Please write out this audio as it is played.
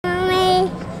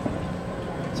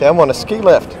Say, I'm on a ski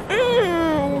lift. Ski.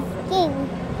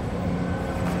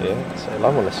 Yeah, say, I'm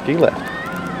on a ski lift.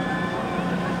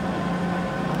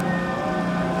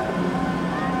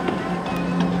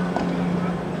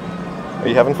 Are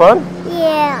you having fun?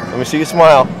 Yeah. Let me see you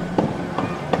smile.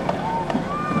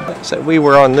 So we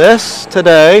were on this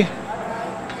today,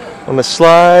 on the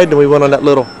slide, and we went on that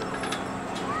little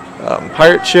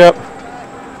pirate ship.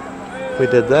 We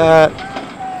did that.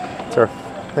 It's our,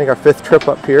 I think, our 5th trip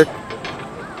up here.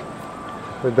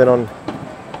 We've been on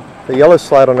the yellow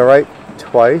slide on the right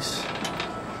twice.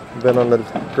 We've been on the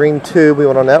green tube. We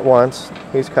went on that once.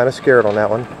 He's kind of scared on that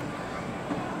one.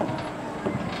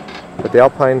 But the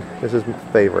alpine is his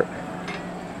favorite.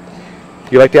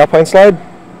 You like the alpine slide?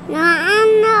 No,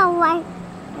 I don't like.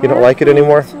 You don't like it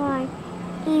anymore?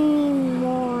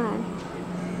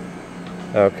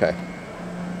 Okay.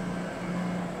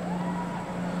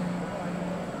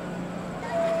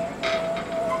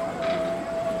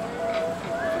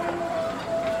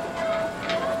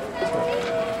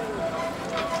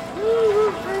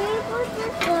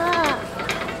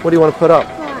 What do you want to put up?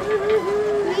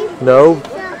 No,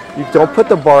 you don't put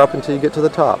the bar up until you get to the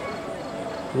top.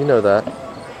 You know that.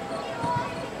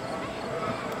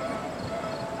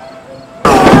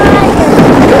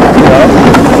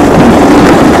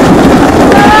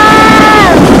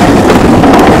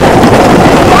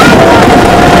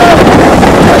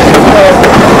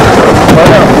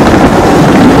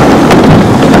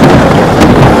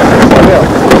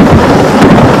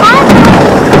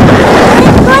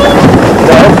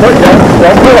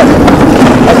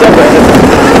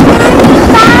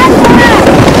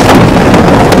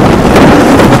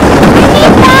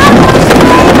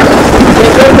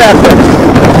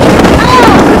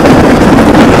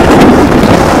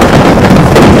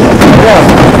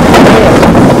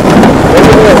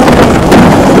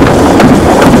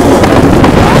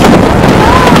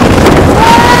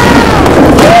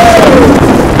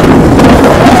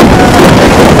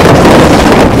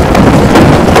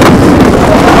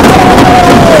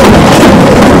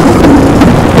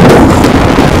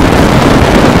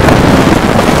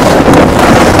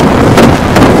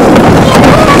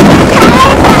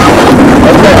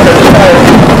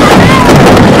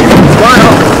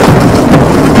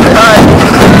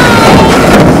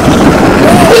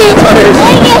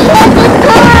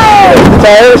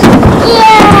 Tires?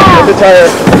 Yeah! Hit the tire.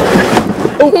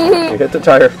 Oh, you hit the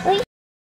tire.